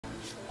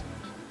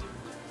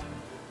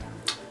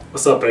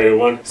What's up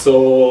everyone?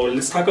 So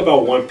let's talk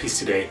about One Piece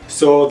today.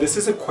 So this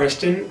is a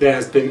question that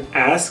has been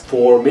asked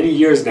for many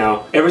years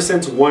now, ever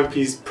since One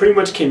Piece pretty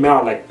much came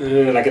out like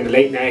in the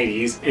late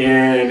 90s,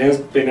 and it has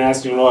been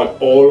asked,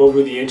 like all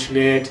over the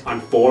internet,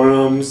 on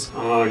forums,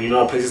 on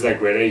places like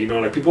Reddit.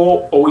 Like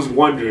people always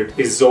wondered,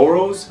 is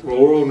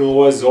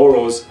Roronoa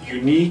Zoro's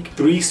unique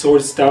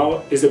three-sword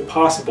style, is it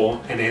possible,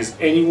 and has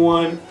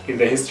anyone in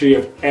the history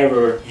of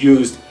ever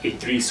used a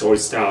three-sword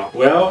style?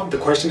 Well, the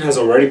question has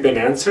already been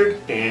answered,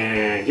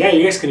 and yeah,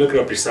 you guys can look it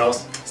up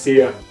yourselves. See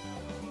ya.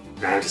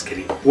 Nah, I'm just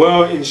kidding.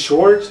 Well, in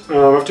short,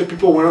 after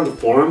people went on the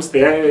forums,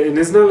 and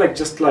it's not like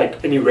just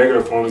like any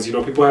regular forums.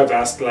 People have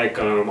asked like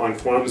on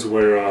forums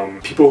where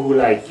people who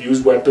like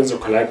use weapons or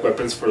collect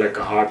weapons for like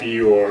a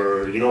hobby,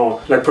 or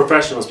like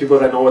professionals, people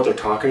that know what they're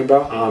talking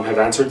about, have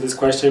answered this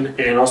question.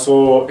 And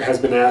also it has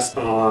been asked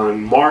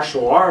on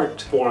martial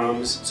art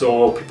forums.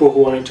 So people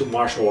who are into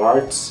martial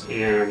arts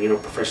and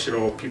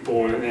professional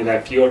people in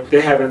that field, they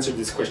have answered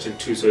this question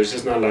too. So it's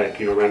just not like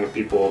random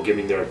people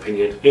giving their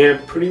opinion.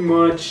 And pretty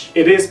much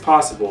it is possible.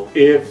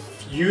 If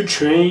you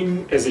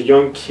train as a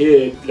young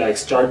kid, like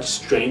start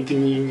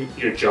strengthening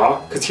your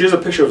jaw, because here's a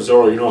picture of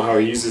Zoro. How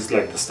he uses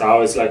like the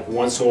style is like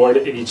one sword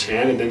in each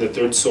hand and then the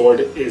third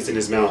sword is in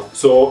his mouth.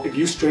 So if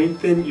you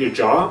strengthen your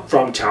jaw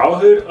from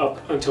childhood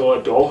up until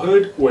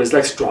adulthood, where it's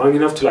like strong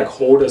enough to like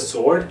hold a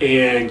sword,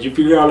 and you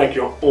figure out like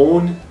your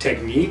own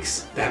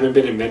techniques that haven't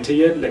been invented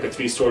yet, like a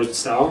three-sword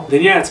style,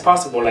 then yeah, it's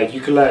possible. Like you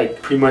could like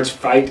pretty much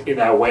fight in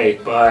that way,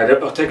 but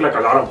it'll take like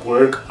a lot of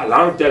work, a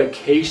lot of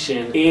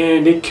dedication,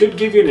 and it could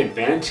give you an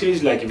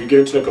advantage like if you get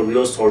into like a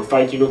real sword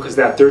fight, because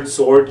that third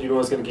sword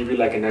is going to give you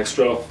like an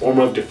extra form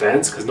of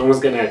defense, because no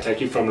one's going to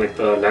attack you from like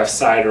the left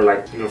side or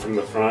like from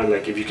the front.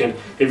 Like if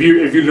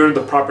you learn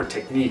the proper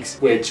techniques,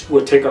 which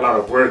would take a lot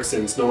of work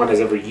since no one has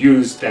ever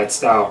used that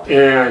style.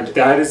 And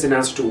that is an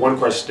answer to one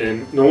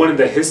question. No one in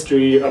the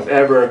history of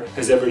ever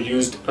has ever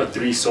used a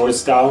three-sword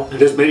style, and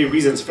there's many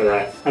reasons for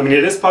that. I mean,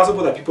 it is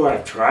possible that people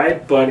have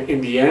tried, but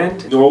in the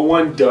end no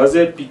one does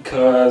it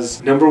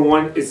because number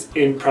one, it's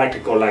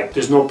impractical. Like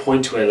there's no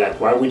point to it.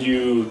 Like why would you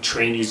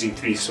train using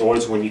three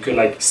swords when you could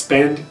like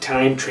spend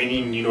time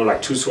training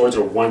like two swords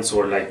or one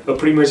sword? Like but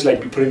pretty much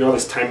like be putting all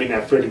this time and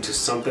effort into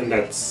something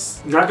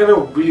that's not gonna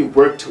really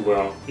work too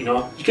well.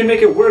 You can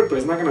make it work, but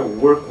it's not gonna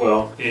work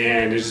well,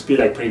 and it'll just be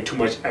like putting too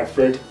much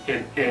effort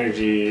and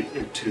energy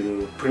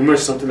into pretty much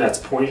something that's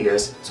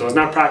pointless. So it's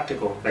not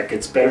practical. Like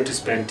it's better to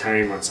spend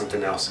time on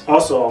something else.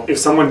 Also, if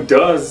someone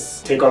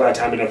does take all that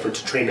time and effort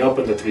to train up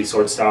in the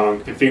three-sword style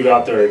and figure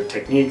out their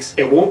techniques,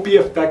 it won't be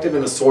effective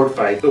in a sword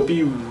fight. It'll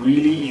be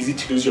really easy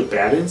to lose your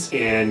balance,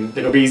 and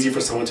it'll be easy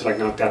for someone to like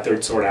knock that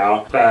third sword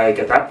out. Like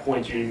at that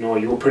point, you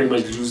will pretty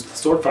much lose the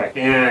sword fight.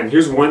 And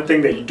here's one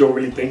thing that you don't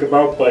really think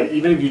about, but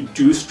even if you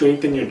do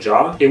strengthen your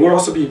jaw, it would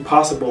also be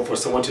possible for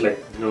someone to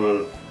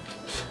like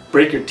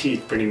break your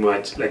teeth pretty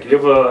much. Like you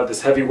have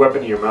this heavy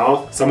weapon in your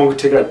mouth, someone could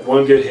take like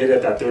one good hit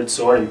at that third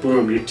sword and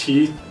boom, your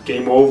teeth,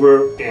 game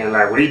over. And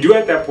like what do you do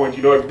at that point?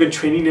 If you've been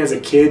training as a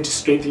kid to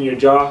strengthen your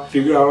jaw,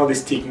 figure out all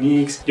these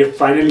techniques, you're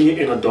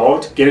finally an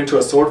adult, get into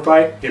a sword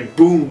fight, and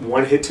boom,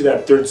 one hit to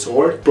that third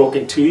sword,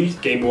 broken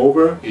teeth, game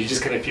over. You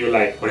just kind of feel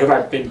like, what have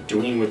I been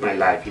doing with my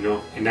life,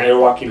 And now you're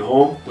walking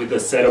home with a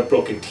set of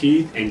broken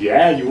teeth, and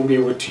yeah, you won't be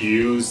able to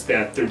use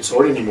that third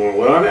sword anymore.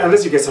 Well,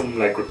 unless you get some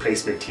like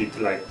replacement teeth,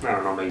 like I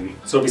don't know, maybe.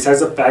 So besides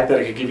the fact that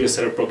it could give you a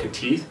set of broken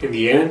teeth, in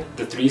the end,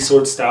 the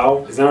three-sword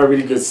style is not a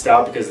really good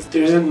style because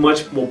there isn't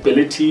much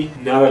mobility,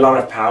 not a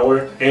lot of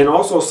power. And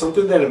also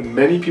something that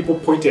many people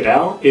pointed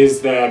out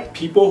is that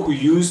people who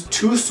use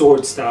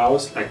two-sword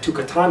styles, like two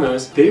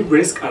katanas, they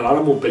risk a lot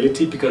of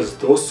mobility because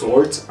those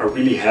swords are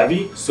really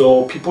heavy.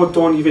 So people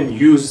don't even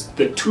use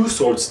the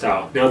two-sword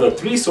style. Now the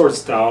three-sword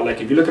style,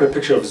 like if you look at a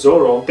picture of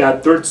Zoro,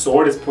 that third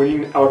sword is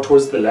pointing out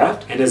towards the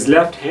left, and his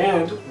left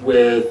hand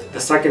with the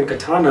second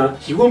katana,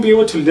 he won't be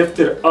able to lift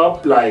it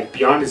up like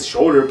beyond his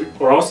shoulder,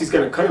 or else he's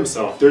gonna cut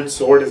himself. Third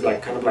sword is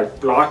like kind of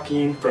like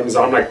blocking from his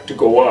arm, like to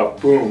go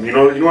up, boom, you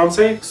know what I'm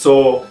saying?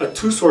 So a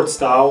two-sword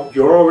style,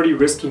 you're already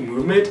risking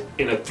movement.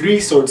 In a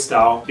three-sword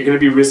style, you're gonna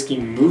be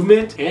risking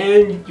movement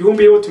and you won't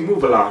be able to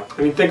move a lot.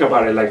 I mean, think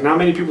about it, like not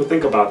many people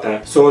think about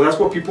that. So that's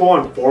what people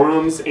on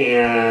forums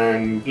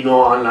and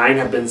online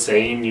have been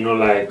saying,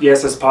 like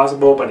yes, it's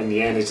possible, but in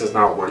the end it's just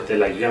not worth it.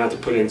 Like you're gonna have to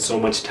put in so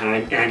much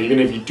time, and even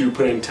if you do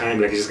put in time,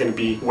 like it's just gonna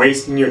be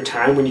wasting your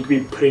time when you could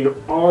be putting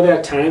all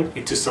that time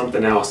into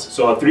something else.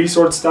 So a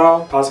three-sword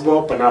style,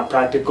 possible but not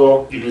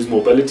practical. You lose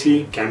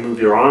mobility, can't move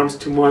your arms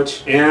too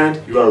much, and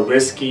you are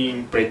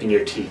risking breaking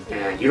your teeth,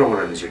 and you don't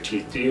want to lose your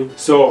teeth, do you?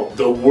 So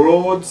the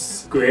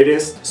world's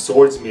greatest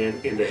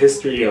swordsman in the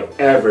history of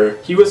ever,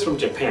 he was from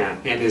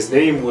Japan, and his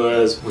name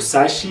was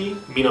Musashi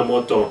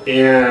Minamoto,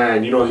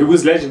 and he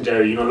was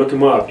legendary. Look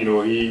him up.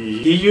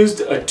 He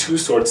used a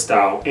two-sword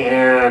style,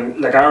 and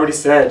like I already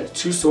said,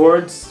 two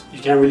swords, you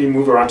can't really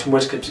move around too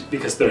much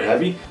because they're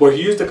heavy. Where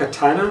he used the katana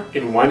katana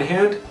in one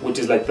hand, which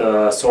is like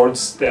the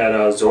swords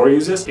that Zoro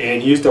uses,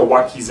 and he used the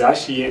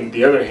wakizashi in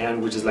the other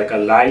hand, which is like a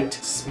light,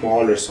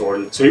 smaller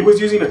sword. So he was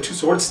using a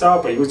two-sword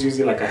style, but he was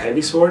using like a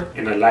heavy sword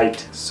and a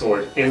light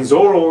sword. And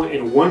Zoro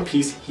in One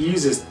Piece, he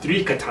uses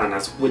 3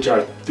 katanas, which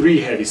are 3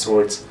 heavy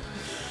swords.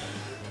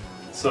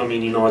 So I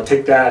mean, you know,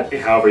 take that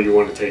however you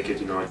want to take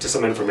it, you know, just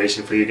some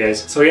information for you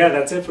guys. So yeah,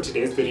 that's it for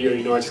today's video.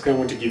 You know, I just kind of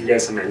want to give you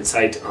guys some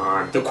insight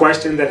on the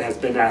question that has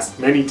been asked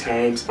many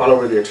times all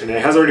over the internet.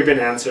 It has already been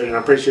answered, and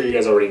I'm pretty sure you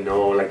guys already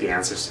know like the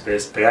answers to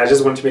this. But yeah, I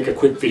just wanted to make a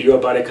quick video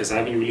about it because I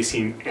haven't really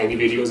seen any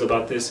videos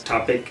about this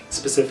topic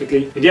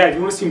specifically. And yeah, if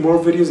you want to see more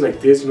videos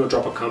like this, you know,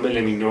 drop a comment,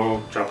 let me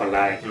know, drop a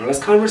like. You know,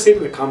 let's conversate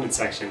in the comment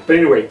section. But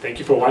anyway, thank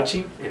you for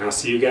watching, and I'll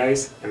see you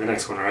guys in the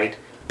next one, alright?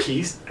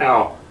 Peace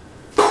out.